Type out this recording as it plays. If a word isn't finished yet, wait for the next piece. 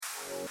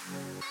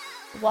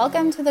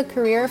Welcome to the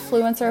Career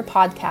Fluencer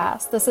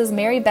podcast. This is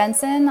Mary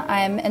Benson.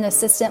 I'm an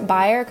assistant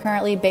buyer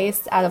currently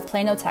based out of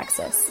Plano,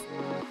 Texas.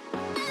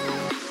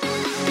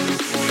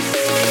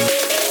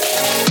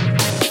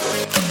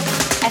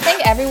 I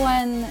think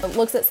everyone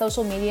looks at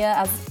social media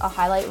as a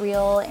highlight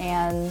reel,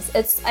 and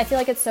I feel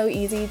like it's so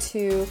easy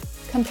to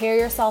compare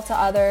yourself to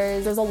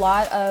others. There's a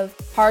lot of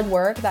hard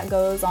work that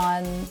goes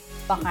on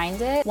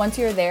behind it. Once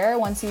you're there,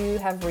 once you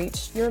have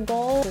reached your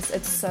goal,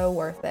 it's so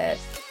worth it.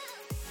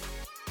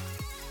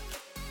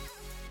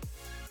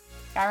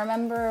 I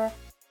remember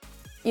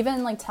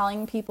even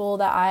telling people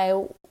that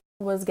I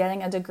was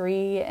getting a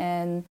degree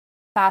in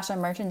fashion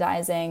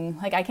merchandising.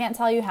 I can't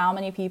tell you how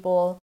many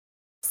people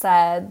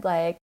said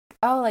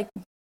oh,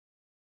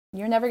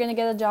 you're never going to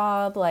get a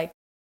job.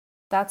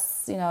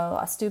 That's,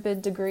 a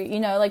stupid degree.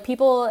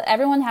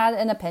 Everyone had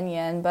an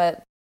opinion,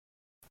 but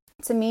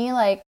to me,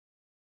 I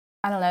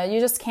don't know,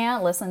 you just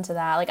can't listen to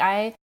that.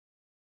 I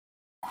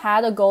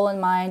had a goal in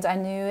mind. I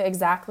knew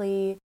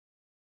exactly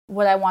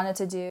what I wanted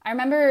to do. I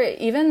remember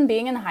even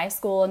being in high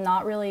school and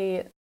not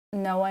really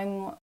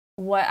knowing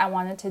what I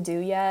wanted to do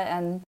yet.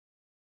 And,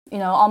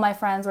 all my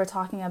friends were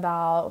talking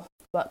about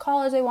what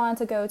college they wanted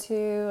to go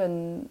to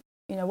and,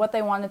 what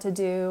they wanted to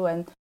do.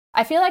 And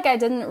I feel like I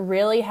didn't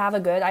really have a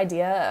good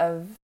idea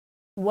of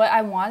what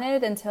I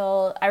wanted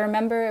until I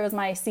remember it was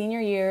my senior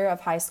year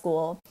of high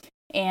school.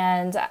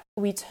 And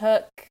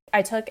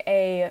I took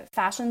a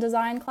fashion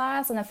design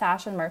class and a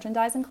fashion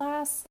merchandising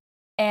class.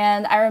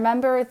 And I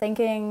remember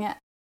thinking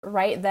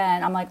right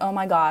then, I'm like, oh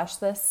my gosh,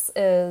 this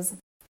is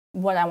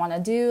what I want to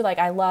do.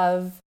 I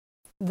love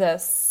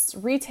this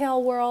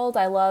retail world.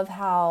 I love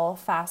how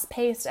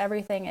fast-paced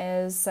everything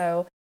is.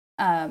 So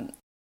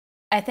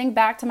I think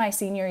back to my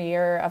senior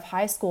year of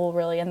high school,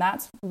 really, and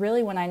that's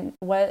really when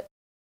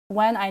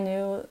I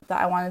knew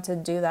that I wanted to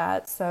do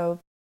that. So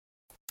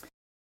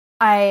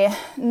I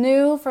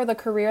knew for the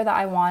career that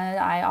I wanted,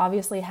 I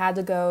obviously had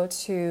to go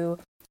to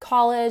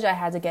college. I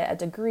had to get a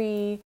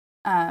degree.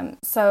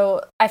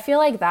 So I feel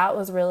like that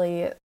was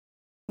really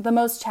the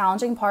most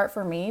challenging part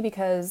for me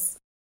because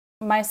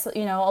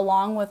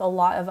along with a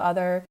lot of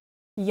other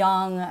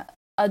young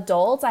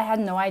adults, I had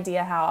no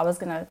idea how I was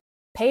going to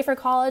pay for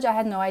college. I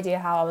had no idea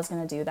how I was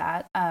going to do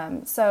that.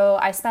 So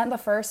I spent the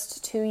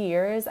first 2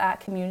 years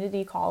at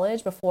community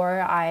college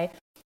before I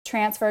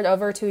transferred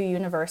over to a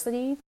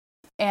university.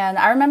 And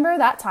I remember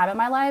that time in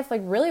my life,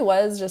 really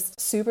was just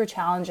super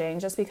challenging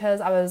just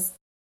because I was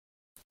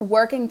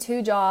working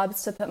 2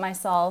 jobs to put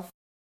myself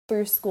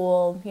through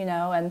school,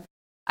 and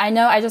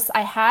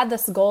I had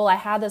this goal, I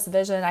had this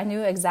vision, I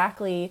knew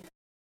exactly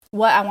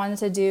what I wanted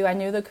to do, I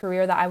knew the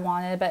career that I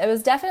wanted, but it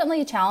was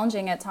definitely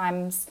challenging at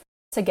times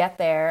to get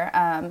there.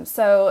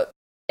 So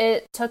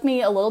it took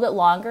me a little bit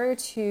longer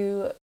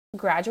to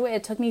graduate.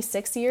 It took me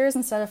 6 years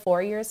instead of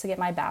 4 years to get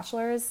my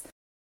bachelor's.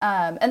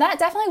 And that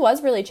definitely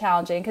was really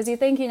challenging because you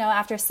think,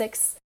 after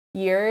 6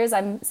 years,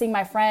 I'm seeing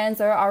my friends,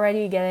 they're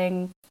already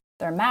getting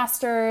their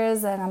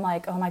master's, and I'm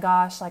like, oh my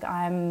gosh,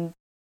 I'm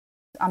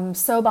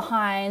so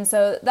behind.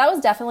 So that was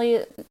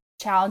definitely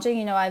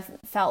challenging. I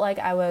felt like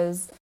I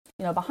was,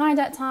 behind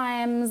at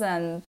times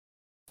and,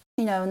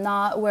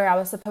 not where I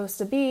was supposed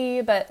to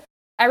be. But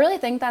I really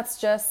think that's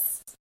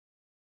just,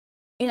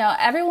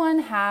 everyone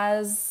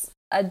has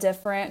a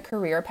different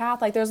career path.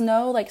 There's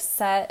no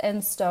set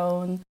in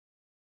stone,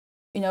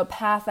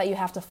 path that you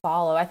have to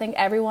follow. I think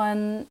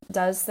everyone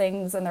does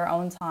things in their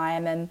own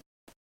time. And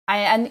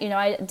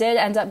I did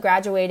end up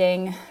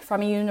graduating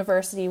from a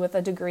university with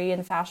a degree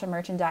in fashion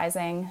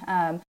merchandising.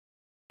 And,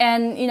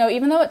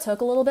 even though it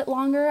took a little bit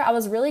longer, I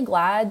was really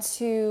glad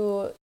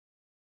to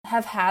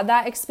have had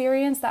that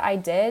experience that I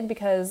did,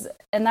 because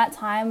in that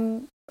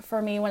time for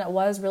me, when it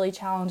was really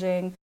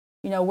challenging,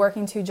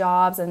 working 2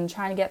 jobs and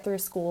trying to get through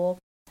school,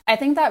 I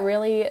think that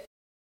really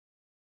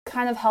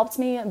kind of helped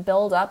me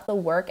build up the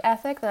work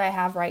ethic that I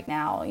have right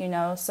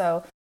now,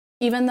 so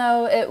even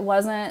though it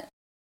wasn't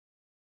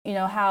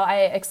how I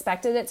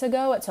expected it to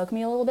go, it took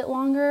me a little bit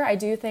longer. I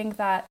do think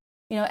that,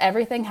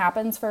 everything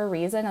happens for a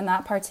reason, and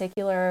that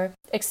particular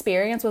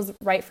experience was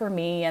right for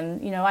me.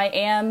 And, I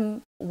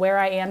am where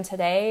I am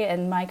today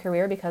in my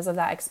career because of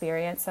that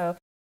experience. So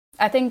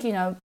I think,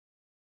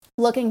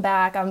 looking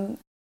back, I'm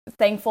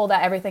thankful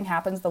that everything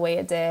happens the way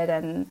it did.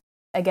 And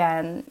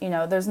again,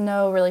 there's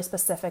no really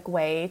specific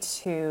way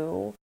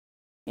to,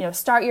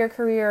 start your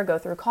career, go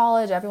through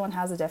college. Everyone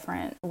has a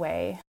different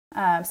way.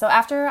 So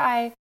after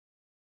I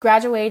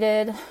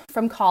graduated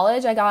from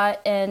college, I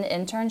got an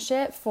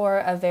internship for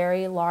a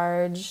very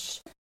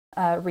large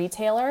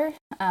retailer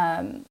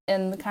in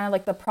kind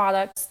of the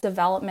product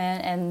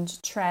development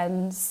and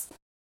trends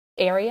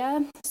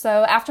area.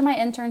 So after my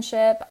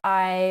internship,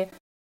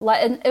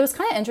 it was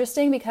kind of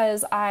interesting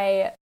because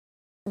I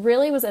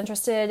really was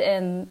interested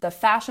in the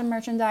fashion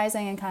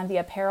merchandising and kind of the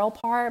apparel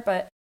part,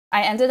 but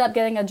I ended up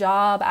getting a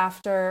job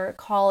after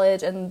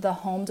college in the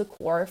home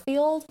decor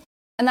field.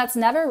 And that's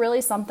never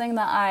really something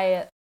that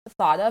I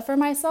thought of for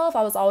myself.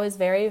 I was always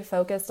very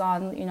focused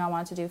on, I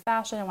wanted to do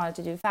fashion. I wanted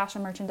to do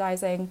fashion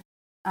merchandising.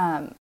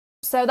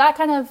 So that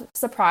kind of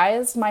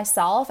surprised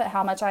myself at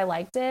how much I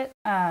liked it.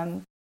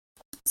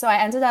 So I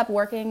ended up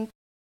working,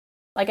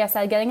 like I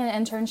said, getting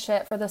an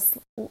internship for this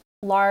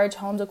large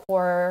home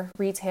decor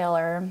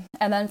retailer.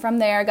 And then from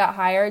there, got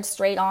hired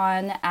straight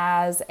on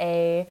as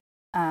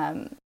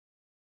in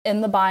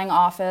the buying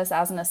office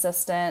as an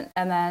assistant.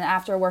 And then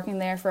after working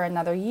there for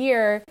another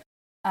year,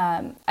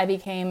 I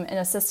became an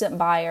assistant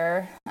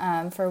buyer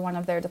for one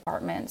of their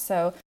departments.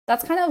 So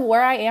that's kind of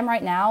where I am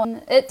right now.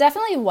 And it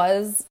definitely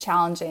was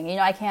challenging. You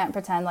know, I can't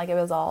pretend like it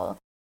was all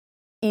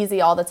easy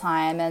all the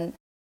time. And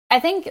I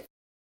think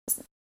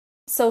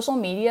social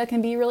media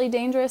can be really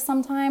dangerous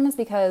sometimes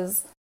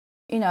because,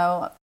 you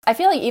know, I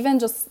feel like even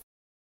just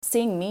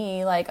seeing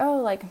me like, oh,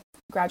 like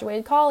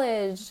graduated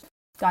college,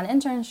 got an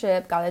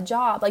internship, got a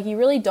job, like you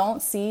really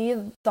don't see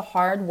the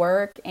hard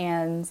work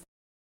and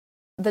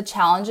the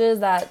challenges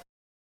that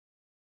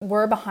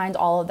were behind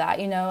all of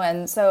that, you know?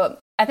 And so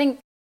I think,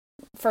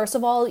 first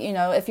of all, you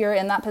know, if you're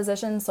in that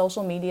position,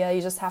 social media,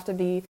 you just have to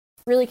be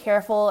really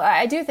careful.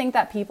 I do think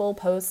that people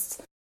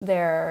post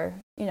their,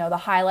 you know, the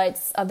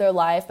highlights of their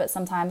life, but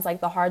sometimes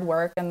like the hard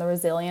work and the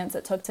resilience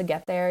it took to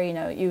get there, you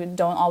know, you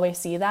don't always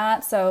see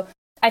that. So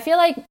I feel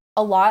like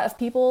a lot of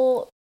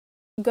people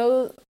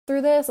go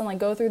through this and like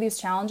go through these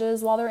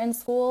challenges while they're in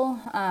school.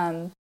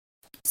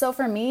 So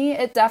for me,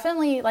 it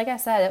definitely, like I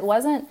said, it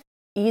wasn't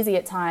easy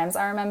at times.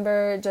 I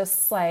remember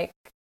just like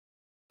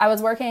I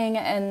was working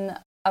in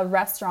a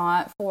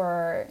restaurant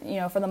for, you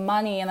know, for the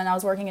money, and then I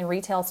was working in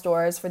retail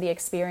stores for the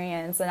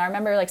experience. And I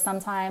remember like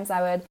sometimes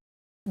I would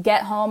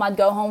get home, I'd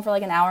go home for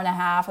like an hour and a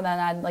half, and then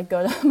I'd like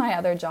go to my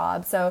other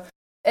job. So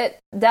it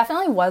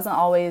definitely wasn't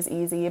always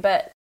easy.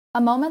 But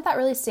a moment that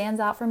really stands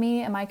out for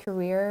me in my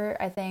career,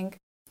 I think,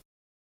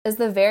 is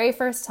the very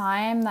first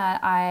time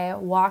that I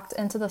walked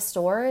into the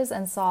stores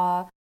and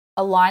saw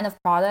a line of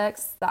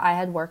products that I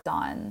had worked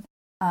on.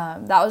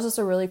 That was just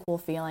a really cool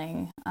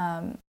feeling.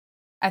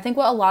 I think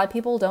what a lot of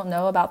people don't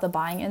know about the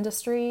buying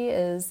industry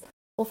is,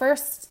 well,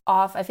 first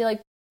off, I feel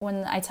like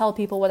when I tell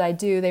people what I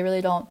do, they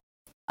really don't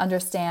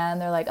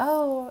understand. They're like,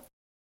 oh,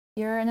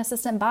 you're an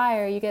assistant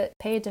buyer, you get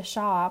paid to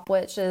shop,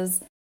 which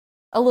is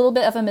a little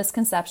bit of a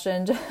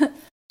misconception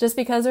just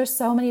because there's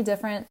so many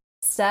different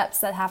steps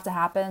that have to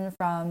happen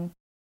from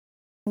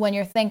when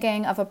you're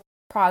thinking of a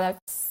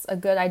product's a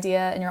good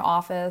idea in your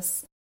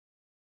office,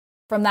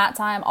 from that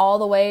time all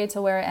the way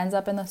to where it ends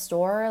up in the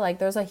store. Like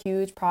there's a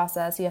huge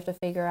process. You have to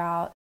figure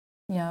out,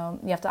 you know,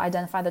 you have to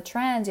identify the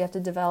trends, you have to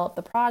develop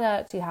the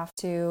product, you have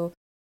to,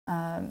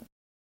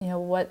 you know,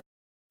 what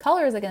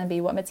color is it going to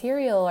be? What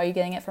material? Are you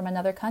getting it from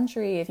another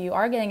country? If you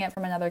are getting it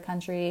from another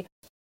country,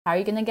 how are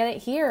you going to get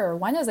it here?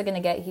 When is it going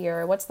to get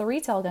here? What's the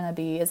retail going to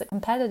be? Is it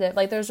competitive?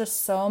 Like there's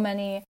just so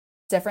many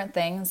different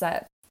things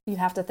that you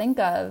have to think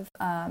of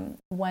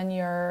when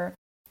you're,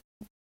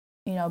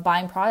 you know,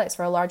 buying products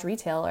for a large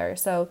retailer.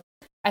 So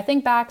I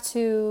think back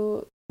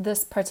to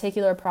this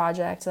particular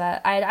project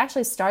that I had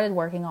actually started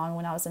working on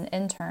when I was an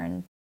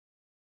intern.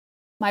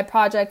 My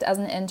project as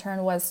an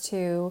intern was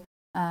to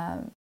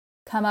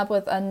come up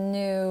with a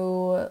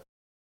new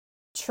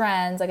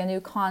trend, like a new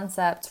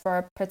concept for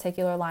a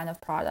particular line of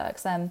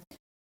products. And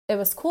it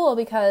was cool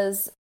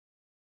because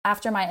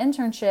after my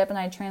internship and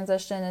I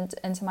transitioned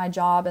into my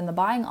job in the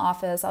buying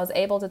office, I was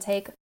able to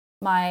take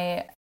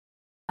my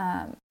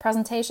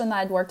presentation that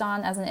I'd worked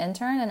on as an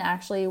intern and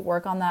actually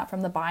work on that from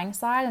the buying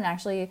side and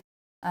actually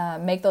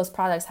make those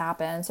products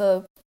happen.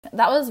 So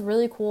that was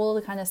really cool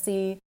to kind of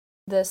see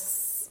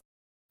this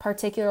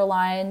particular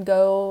line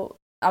go.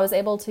 I was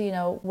able to, you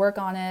know, work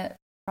on it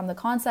from the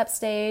concept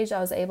stage. I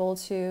was able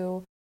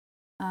to,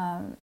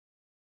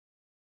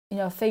 you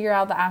know, figure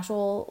out the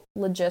actual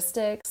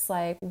logistics,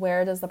 like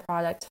where does the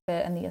product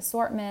fit in the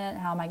assortment?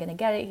 How am I going to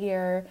get it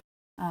here?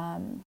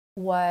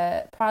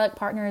 What product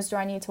partners do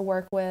I need to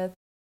work with?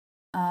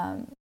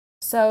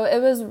 So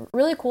it was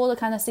really cool to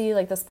kind of see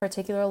like this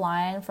particular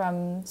line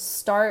from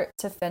start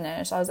to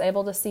finish. I was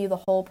able to see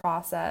the whole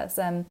process.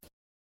 And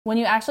when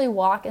you actually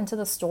walk into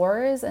the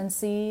stores and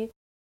see,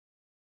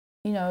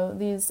 you know,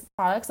 these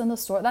products in the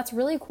store, that's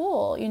really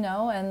cool, you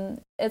know,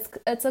 and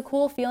it's a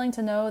cool feeling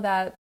to know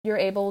that you're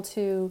able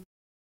to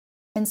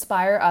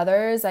inspire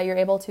others, that you're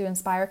able to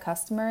inspire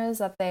customers,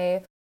 that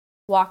they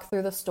walk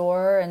through the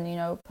store and, you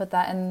know, put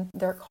that in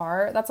their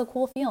cart. That's a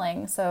cool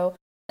feeling. So,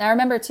 and I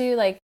remember too,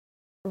 like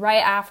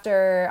right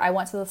after I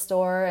went to the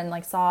store and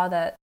like saw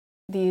that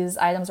these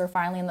items were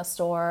finally in the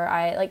store,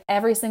 I like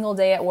every single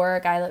day at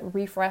work, I like,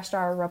 refreshed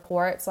our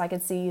report so I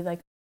could see like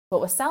what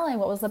was selling,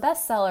 what was the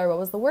best seller, what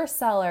was the worst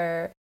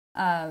seller.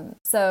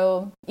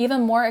 So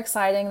even more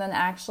exciting than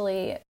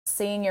actually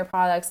seeing your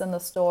products in the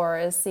store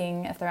is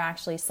seeing if they're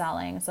actually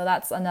selling. So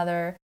that's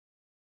another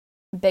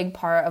big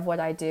part of what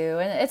I do.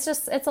 And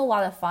it's a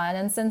lot of fun.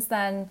 And since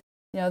then,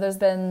 you know, there's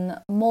been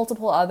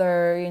multiple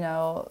other, you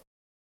know,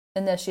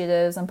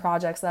 initiatives and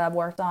projects that I've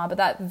worked on. But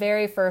that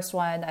very first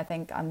one, I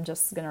think I'm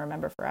just going to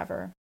remember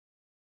forever.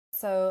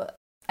 So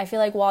I feel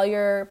like while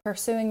you're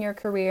pursuing your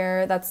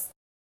career, that's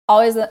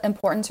always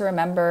important to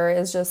remember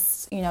is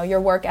just, you know, your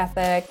work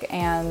ethic.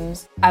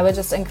 And I would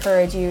just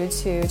encourage you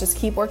to just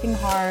keep working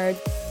hard,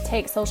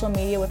 take social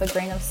media with a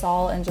grain of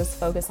salt and just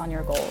focus on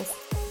your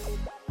goals.